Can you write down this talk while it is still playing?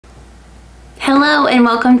Hello and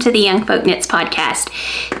welcome to the Youngfolk Knits podcast.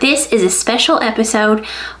 This is a special episode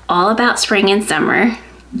all about spring and summer.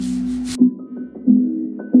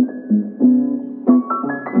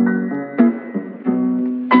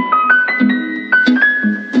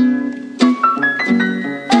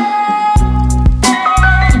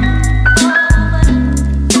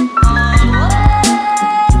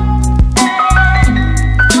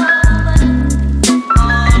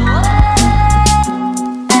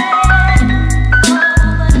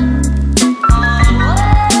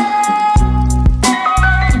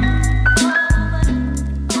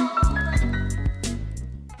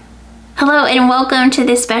 Hello and welcome to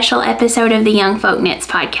this special episode of the Youngfolk Knits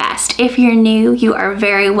podcast. If you're new, you are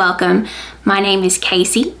very welcome. My name is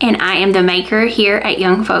Casey and I am the maker here at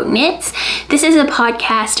Youngfolk Knits. This is a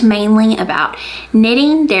podcast mainly about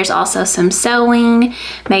knitting. There's also some sewing,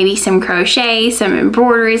 maybe some crochet, some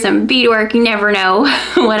embroidery, some beadwork. You never know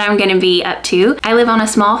what I'm going to be up to. I live on a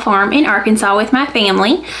small farm in Arkansas with my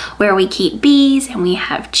family where we keep bees and we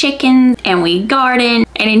have chickens and we garden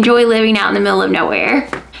and enjoy living out in the middle of nowhere.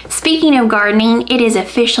 Speaking of gardening, it is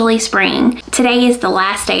officially spring. Today is the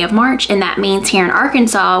last day of March, and that means here in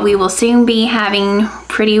Arkansas, we will soon be having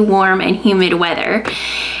pretty warm and humid weather.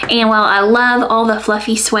 And while I love all the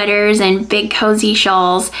fluffy sweaters and big cozy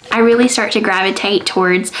shawls, I really start to gravitate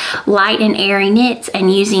towards light and airy knits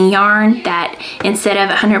and using yarn that instead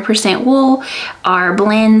of 100% wool are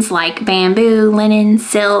blends like bamboo, linen,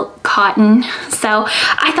 silk, cotton. So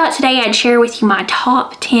I thought today I'd share with you my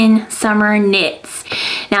top 10 summer knits.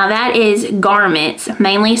 Now that is garments,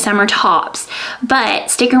 mainly summer tops, but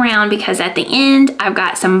stick around because at the end I've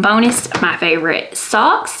got some bonus of my favorite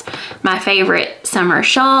socks, my favorite summer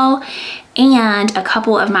shawl, and a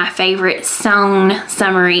couple of my favorite sewn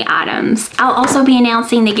summery items. I'll also be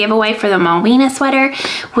announcing the giveaway for the Malwina sweater,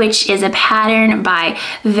 which is a pattern by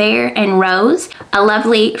Vert and Rose. A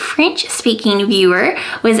lovely French-speaking viewer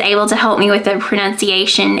was able to help me with the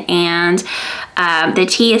pronunciation, and the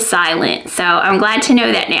T is silent, so I'm glad to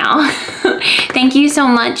know that now. Thank you so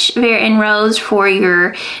much, Vert and Rose, for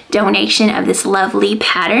your donation of this lovely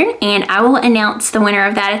pattern, and I will announce the winner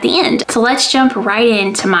of that at the end. So let's jump right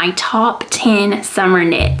into my top 10 summer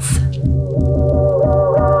knits.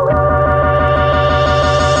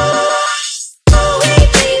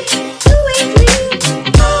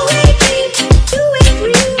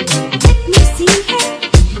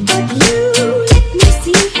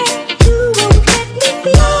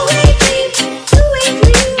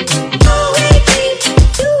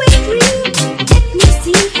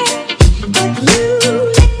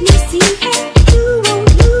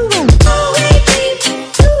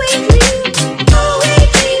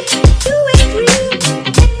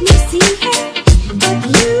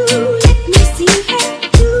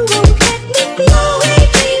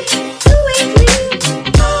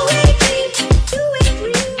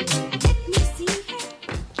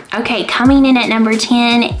 Okay, coming in at number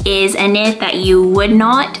 10 is a knit that you would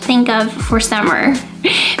not think of for summer.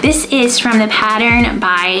 This is from the pattern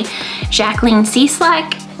by Jacqueline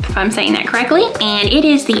Cieslak, if I'm saying that correctly, and it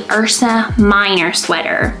is the Ursa Minor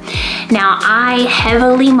sweater. Now, I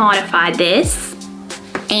heavily modified this,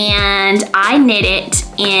 and I knit it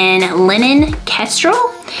in linen kestrel,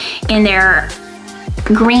 and they're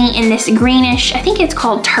green, in this greenish, I think it's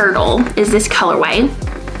called Turtle, is this colorway.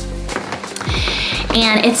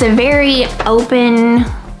 And it's a very open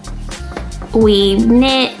weave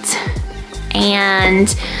knit,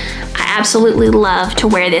 and I absolutely love to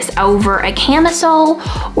wear this over a camisole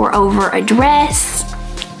or over a dress,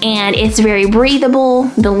 and it's very breathable.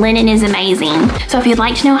 The linen is amazing. So if you'd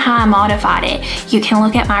like to know how I modified it, you can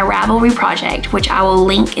look at my Ravelry project, which I will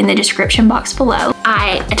link in the description box below.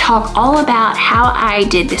 I talk all about how I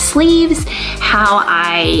did the sleeves, how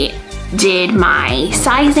I did my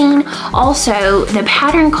sizing. Also, the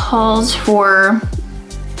pattern calls for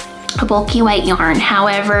a bulky weight yarn.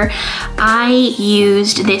 However, I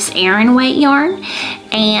used this Aran weight yarn,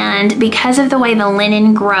 and because of the way the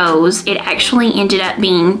linen grows, it actually ended up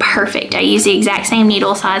being perfect. I used the exact same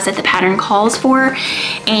needle size that the pattern calls for,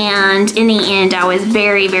 and in the end, I was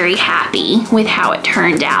very, very happy with how it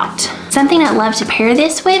turned out. Something I love to pair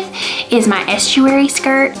this with is my estuary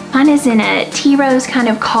skirt. Mine is in a tea rose kind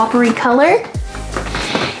of coppery color.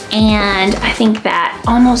 And I think that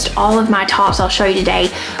almost all of my tops I'll show you today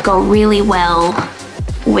go really well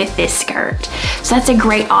with this skirt. So that's a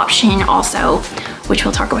great option also, which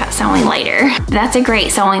we'll talk about sewing later. That's a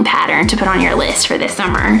great sewing pattern to put on your list for this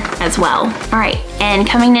summer as well. All right, and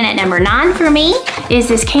coming in at number 9 for me is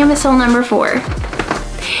this camisole number 4.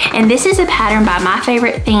 And this is a pattern by My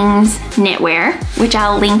Favorite Things Knitwear, which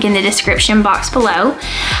I'll link in the description box below.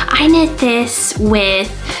 I knit this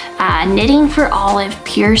with Knitting for Olive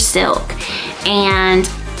Pure Silk, and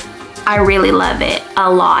I really love it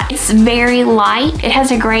a lot. It's very light. It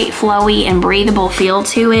has a great flowy and breathable feel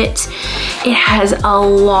to it. It has a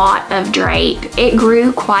lot of drape. It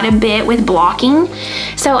grew quite a bit with blocking.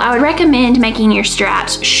 So I would recommend making your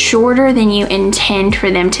straps shorter than you intend for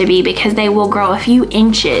them to be, because they will grow a few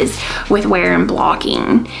inches with wear and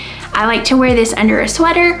blocking. I like to wear this under a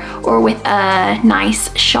sweater or with a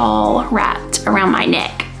nice shawl wrapped around my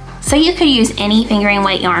neck. So you could use any fingering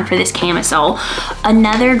weight yarn for this camisole.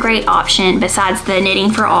 Another great option besides the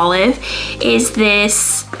Knitting for Olive is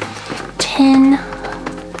this Tin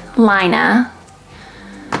Lina,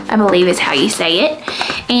 I believe is how you say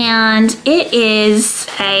it. And it is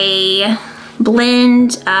a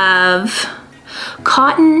blend of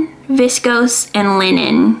cotton, viscose, and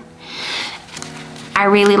linen. I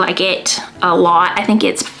really like it a lot. I think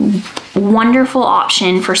it's a wonderful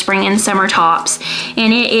option for spring and summer tops.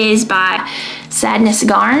 And it is by Sadness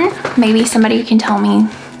Garn. Maybe somebody can tell me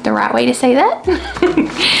the right way to say that.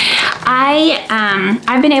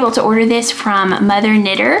 I've been able to order this from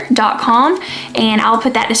motherknitter.com, and I'll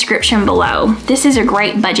put that description below. This is a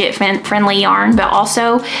great budget friendly yarn, but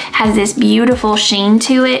also has this beautiful sheen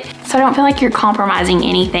to it. So I don't feel like you're compromising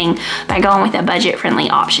anything by going with a budget friendly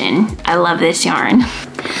option. I love this yarn.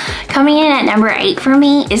 Coming in at number 8 for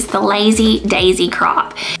me is the Lazy Daisy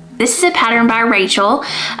Crop. This is a pattern by Rachel.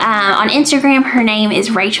 On Instagram, her name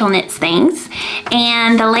is Rachel Knits Things.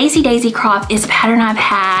 And the Lazy Daisy Crop is a pattern I've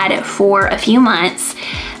had for a few months.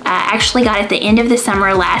 I actually got it at the end of the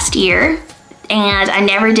summer last year, and I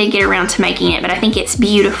never did get around to making it, but I think it's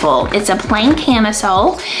beautiful. It's a plain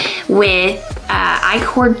camisole with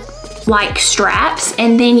I-cord like straps,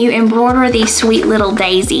 and then you embroider these sweet little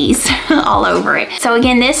daisies all over it. So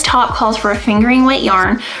again, this top calls for a fingering weight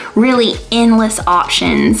yarn, really endless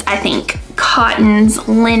options. I think cottons,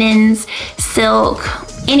 linens, silk,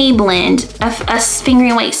 any blend. A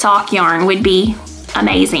fingering weight sock yarn would be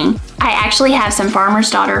amazing. I actually have some Farmer's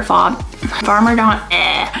Daughter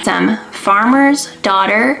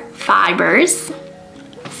Fibers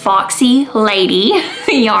Foxy Lady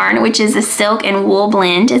yarn, which is a silk and wool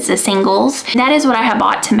blend. It's a singles. That is what I have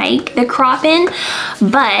bought to make the crop in,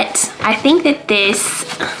 but I think that this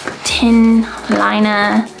Tin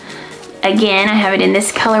Lina, again, I have it in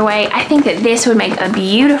this colorway. I think that this would make a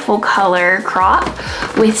beautiful color crop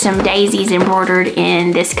with some daisies embroidered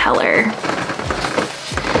in this color.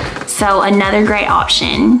 So another great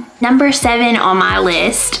option. Number 7 on my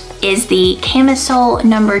list is the camisole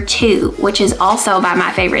number 2, which is also by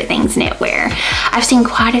My Favorite Things Knitwear. I've seen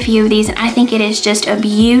quite a few of these, and I think it is just a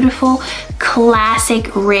beautiful,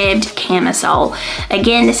 classic ribbed camisole.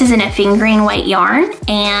 Again, this is in a fingering weight yarn,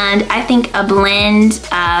 and I think a blend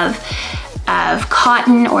of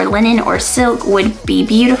cotton or linen or silk would be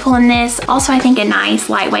beautiful in this. Also, I think a nice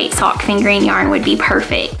lightweight sock fingering yarn would be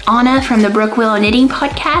perfect. Anna from the Brooke Willow Knitting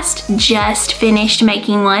Podcast just finished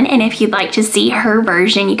making one, and if you'd like to see her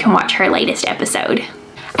version, you can watch her latest episode.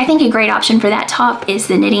 I think a great option for that top is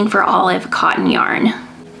the Knitting for Olive cotton yarn.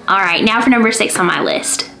 All right, now for number 6 on my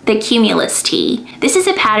list, the Cumulus tee. This is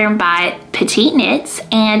a pattern by Petite Knits,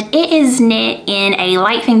 and it is knit in a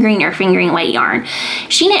light fingering or fingering weight yarn.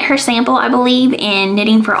 She knit her sample, I believe, in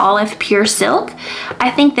Knitting for Olive Pure Silk. I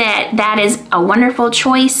think that that is a wonderful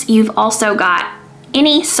choice. You've also got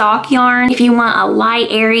any sock yarn. If you want a light,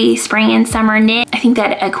 airy spring and summer knit, I think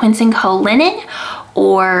that a Quince & Co linen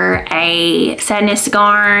or a Sadness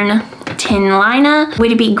Garn Tin Lina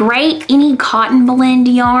would be great. Any cotton blend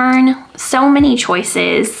yarn, so many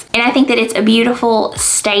choices. And I think that it's a beautiful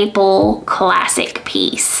staple classic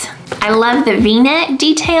piece. I love the V-neck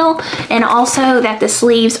detail, and also that the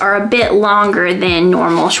sleeves are a bit longer than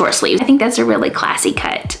normal short sleeves. I think that's a really classy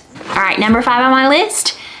cut. All right, number 5 on my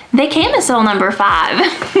list, the camisole number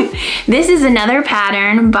 5. This is another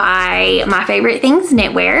pattern by My Favorite Things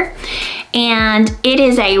Knitwear, and it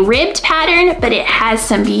is a ribbed pattern, but it has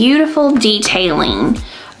some beautiful detailing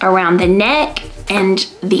around the neck and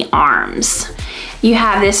the arms. You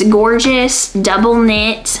have this gorgeous double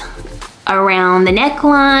knit around the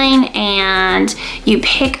neckline, and you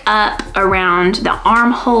pick up around the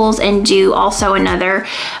armholes and do also another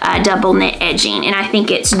double knit edging, and I think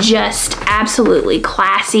it's just absolutely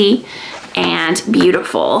classy and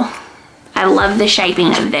beautiful. I love the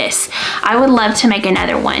shaping of this. I would love to make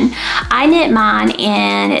another one. I knit mine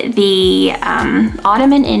in the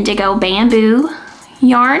Autumn and Indigo Bamboo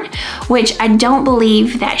yarn, which I don't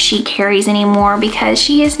believe that she carries anymore because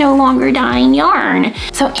she is no longer dyeing yarn.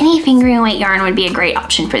 So any fingering weight yarn would be a great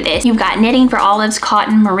option for this. You've got Knitting for Olive's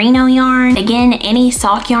cotton merino yarn. Again, any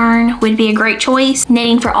sock yarn would be a great choice.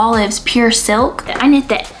 Knitting for Olive's pure silk. I knit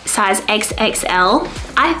that size XXL.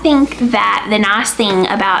 I think that the nice thing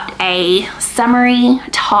about a summery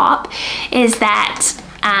top is that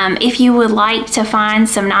if you would like to find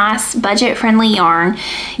some nice budget-friendly yarn,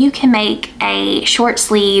 you can make a short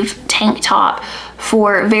sleeve tank top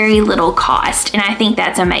for very little cost, and I think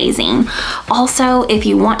that's amazing. Also, if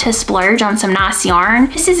you want to splurge on some nice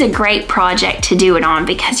yarn, this is a great project to do it on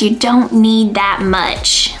because you don't need that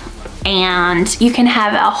much, and you can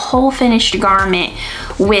have a whole finished garment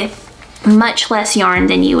with much less yarn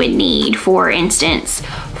than you would need, for instance,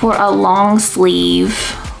 for a long sleeve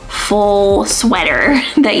full sweater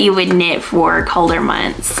that you would knit for colder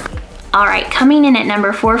months. All right, coming in at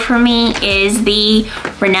number 4 for me is the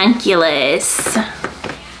ranunculus.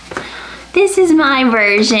 This is my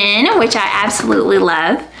version, which I absolutely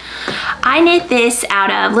love. I knit this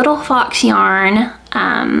out of Little Fox yarn,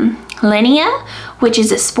 Lindy, which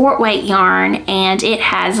is a sport weight yarn, and it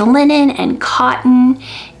has linen and cotton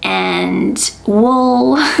and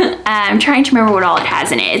wool. I'm trying to remember what all it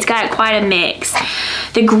has in it. It's got quite a mix.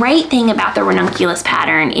 The great thing about the ranunculus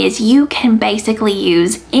pattern is you can basically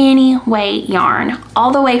use any weight yarn,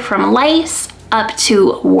 all the way from lace up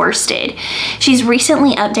to worsted. She's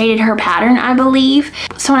recently updated her pattern, I believe.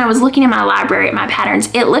 So when I was looking in my library at my patterns,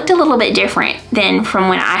 it looked a little bit different than from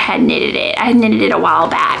when I had knitted it. I had knitted it a while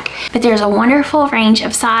back. But there's a wonderful range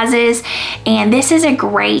of sizes, and this is a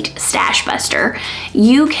great stash buster.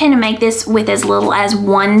 You can make this with as little as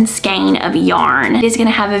 1 skein of yarn. It is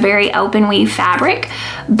gonna have a very open weave fabric,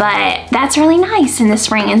 but that's really nice in the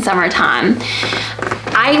spring and summertime.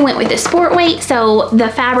 I went with the sport weight, so the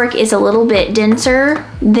fabric is a little bit denser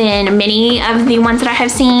than many of the ones that I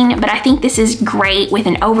have seen, but I think this is great with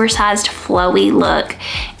an oversized flowy look,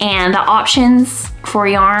 and the options for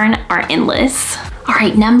yarn are endless. All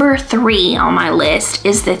right, number 3 on my list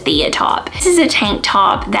is the Thea top. This is a tank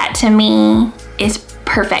top that to me is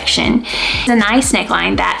perfection. It's a nice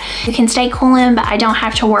neckline that you can stay cool in, but I don't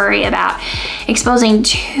have to worry about exposing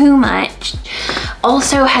too much.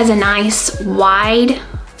 Also has a nice wide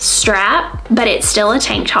strap, but it's still a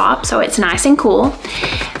tank top, so it's nice and cool.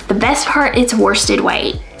 The best part, it's worsted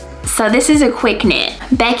weight. So this is a quick knit.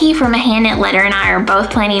 Becky from A Hand Knit Letter and I are both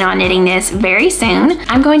planning on knitting this very soon.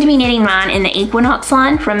 I'm going to be knitting mine in the Equinox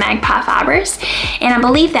line from Magpie Fibers, and I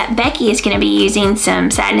believe that Becky is going to be using some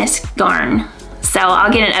Sadness yarn. So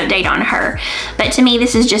I'll get an update on her. But to me,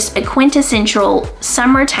 this is just a quintessential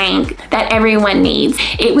summer tank that everyone needs.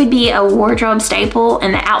 It would be a wardrobe staple,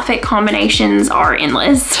 and the outfit combinations are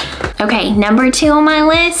endless. Okay, number 2 on my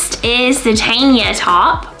list is the Tanya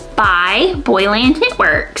top by Boyland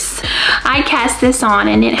Knitworks. I cast this on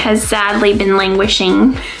and it has sadly been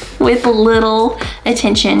languishing with little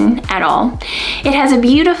attention at all. It has a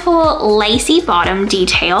beautiful lacy bottom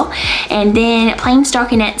detail and then plain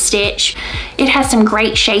stockinette stitch. It has some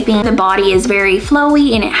great shaping. The body is very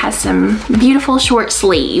flowy and it has some beautiful short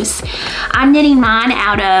sleeves. I'm knitting mine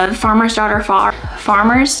out of Farmer's Daughter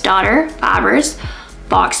Fibers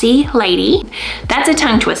Foxy Lady. That's a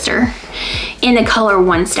tongue twister in the color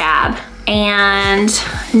One Stab. And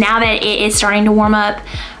now that it is starting to warm up,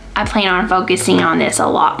 I plan on focusing on this a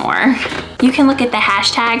lot more. You can look at the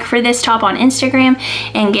hashtag for this top on Instagram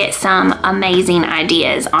and get some amazing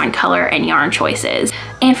ideas on color and yarn choices.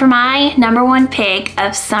 And for my number 1 pick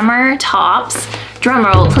of summer tops,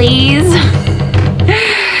 drumroll please,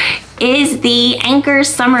 is the Anchor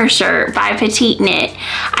Summer Shirt by Petite Knit.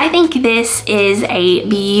 I think this is a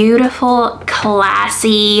beautiful,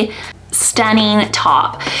 classy, stunning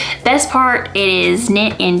top. Best part, it is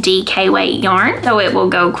knit in DK weight yarn, so it will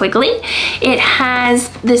go quickly. It has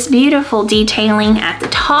this beautiful detailing at the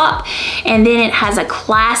top, and then it has a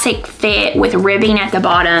classic fit with ribbing at the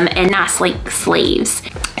bottom and nice sleek sleeves.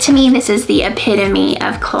 To me, this is the epitome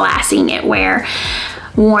of classy knitwear,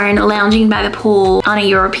 worn lounging by the pool on a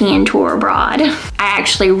European tour abroad. I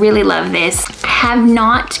actually really love this. I have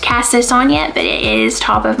not cast this on yet, but it is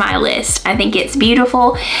top of my list. I think it's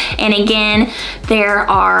beautiful. And again, there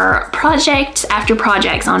are projects after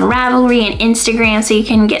projects on Ravelry and Instagram, so you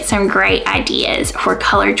can get some great ideas for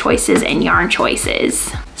color choices and yarn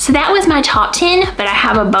choices. So that was my top 10, but I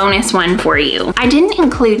have a bonus one for you. I didn't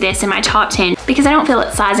include this in my top 10 because I don't feel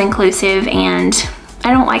it's size inclusive and I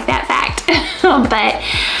don't like that fact. But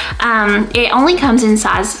it only comes in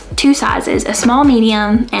 2 sizes, a small,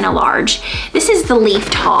 medium, and a large. This is the leaf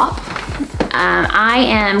top. I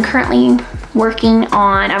am currently working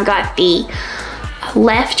on, I've got the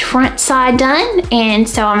left front side done, and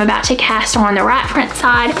so I'm about to cast on the right front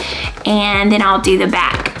side, and then I'll do the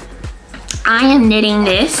back. I am knitting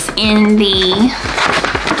this in the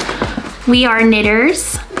We Are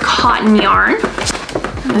Knitters cotton yarn,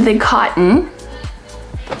 the cotton.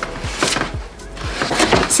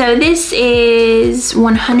 So this is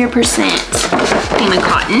 100% Pima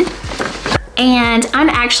cotton. And I'm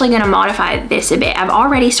actually gonna modify this a bit. I've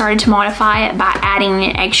already started to modify it by adding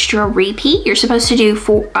an extra repeat. You're supposed to do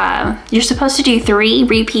 3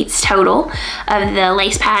 repeats total of the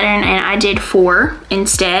lace pattern, and I did 4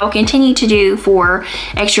 instead. I'll continue to do 4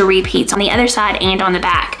 extra repeats on the other side and on the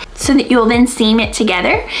back, so that you'll then seam it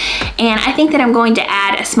together. And I think that I'm going to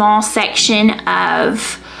add a small section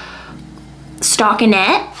of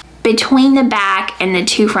stockinette between the back and the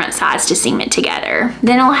 2 front sides to seam it together.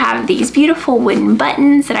 Then I'll have these beautiful wooden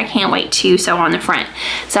buttons that I can't wait to sew on the front.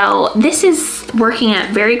 So this is working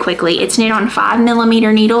out very quickly. It's knit on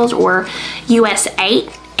 5mm needles, or US 8,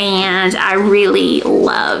 and I really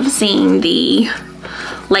love seeing the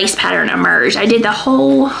lace pattern emerge. I did the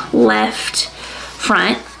whole left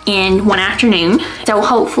front in one afternoon, so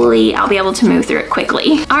hopefully I'll be able to move through it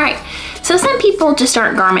quickly. All right, so some people just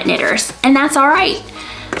aren't garment knitters, and that's all right.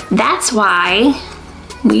 That's why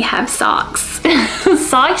we have socks.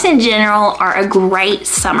 Socks in general are a great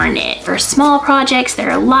summer knit. For small projects,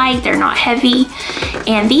 they're light, they're not heavy,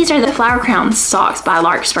 and these are the Flower Crown socks by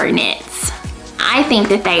Larkspur Knits. I think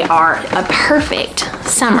that they are a perfect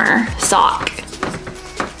summer sock.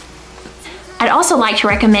 I'd also like to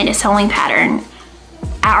recommend a sewing pattern.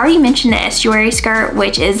 I already mentioned the estuary skirt,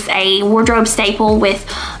 which is a wardrobe staple with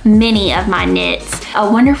many of my knits. A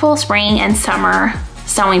wonderful spring and summer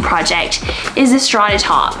sewing project is the Strata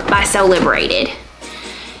Top by Sew Liberated.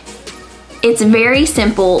 It's very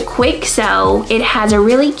simple, quick sew. It has a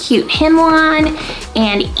really cute hemline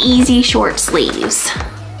and easy short sleeves.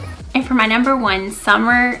 And for my #1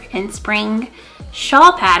 summer and spring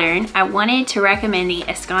shawl pattern, I wanted to recommend the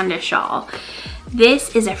Esconda shawl.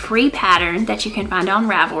 This is a free pattern that you can find on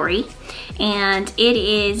Ravelry, and it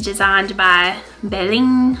is designed by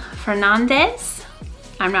Belén Fernandez.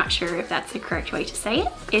 I'm not sure if that's the correct way to say it.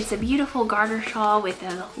 It's a beautiful garter shawl with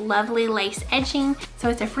a lovely lace edging. So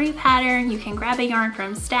it's a free pattern. You can grab a yarn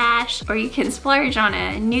from Stash, or you can splurge on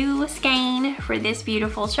a new skein for this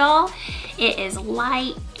beautiful shawl. It is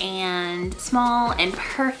light and small and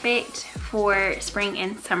perfect for spring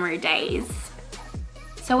and summer days.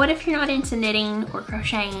 So what if you're not into knitting or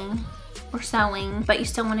crocheting or sewing, but you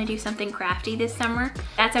still want to do something crafty this summer?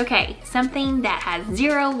 That's okay. Something that has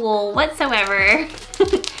 0 wool whatsoever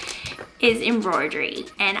is embroidery.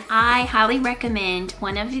 And I highly recommend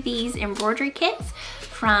one of these embroidery kits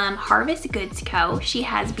from Harvest Goods Co. She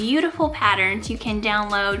has beautiful patterns. You can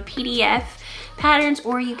download PDF patterns,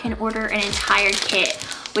 or you can order an entire kit,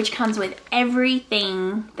 which comes with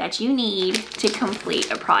everything that you need to complete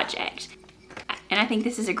a project. And I think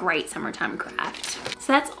this is a great summertime craft.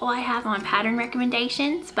 So that's all I have on pattern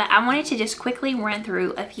recommendations, but I wanted to just quickly run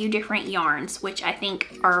through a few different yarns, which I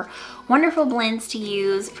think are wonderful blends to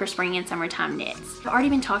use for spring and summertime knits. I've already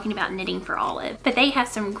been talking about Knitting for Olive, but they have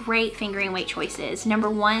some great fingering weight choices.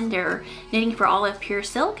 #1, their Knitting for Olive Pure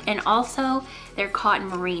Silk, and also their Cotton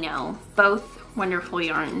Merino, both wonderful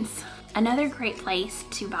yarns. Another great place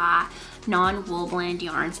to buy non-wool blend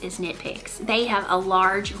yarns is Knit Picks. They have a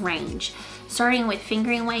large range, starting with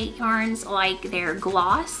fingering weight yarns like their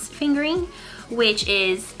Gloss fingering, which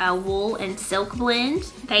is a wool and silk blend.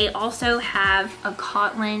 They also have a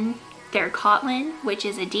Cotlin, their Cotlin, which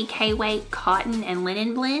is a DK weight cotton and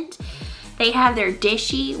linen blend. They have their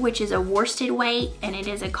Dishie, which is a worsted weight, and it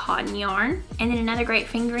is a cotton yarn. And then another great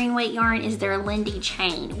fingering weight yarn is their Lindy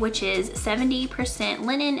chain, which is 70%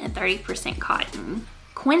 linen and 30% cotton.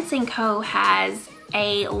 Quince & Co. has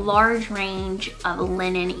a large range of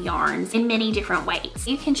linen yarns in many different weights.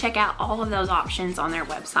 You can check out all of those options on their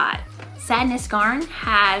website. Sadness Garn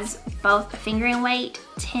has both a fingering weight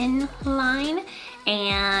 10 line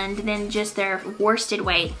and then just their worsted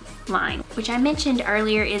weight line, which I mentioned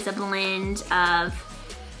earlier is a blend of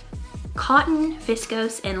cotton,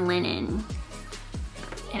 viscose, and linen.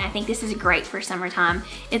 And I think this is great for summertime.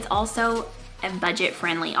 It's also a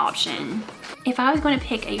budget-friendly option. If I was going to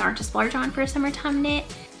pick a yarn to splurge on for a summertime knit,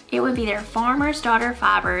 it would be their Farmer's Daughter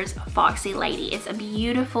Fibers Foxy Lady. It's a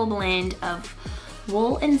beautiful blend of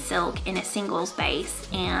wool and silk in a singles base,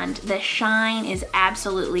 and the shine is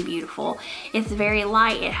absolutely beautiful. It's very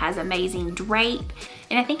light, it has amazing drape,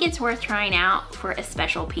 and I think it's worth trying out for a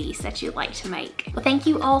special piece that you'd like to make. Well, thank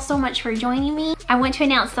you all so much for joining me. I want to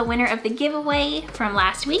announce the winner of the giveaway from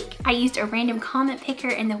last week. I used a random comment picker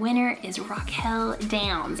and the winner is Raquel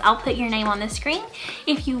Downs. I'll put your name on the screen.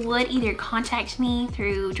 If you would either contact me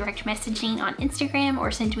through direct messaging on Instagram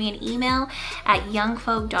or send me an email at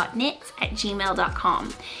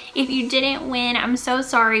youngfolk.knits@gmail.com. If you didn't win, I'm so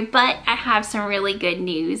sorry, but I have some really good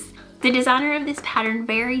news. The designer of this pattern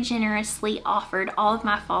very generously offered all of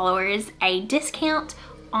my followers a discount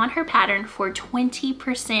on her pattern for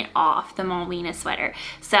 20% off the Malwina sweater.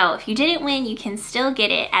 So if you didn't win, you can still get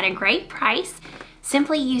it at a great price.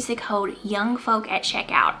 Simply use the code Youngfolk at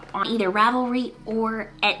checkout on either Ravelry or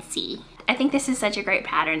Etsy. I think this is such a great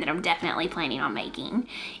pattern that I'm definitely planning on making.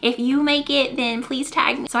 If you make it, then please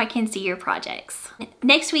tag me so I can see your projects.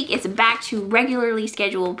 Next week is back to regularly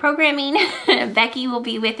scheduled programming. Becky will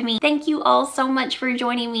be with me. Thank you all so much for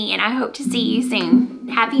joining me, and I hope to see you soon.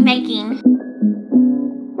 Happy making!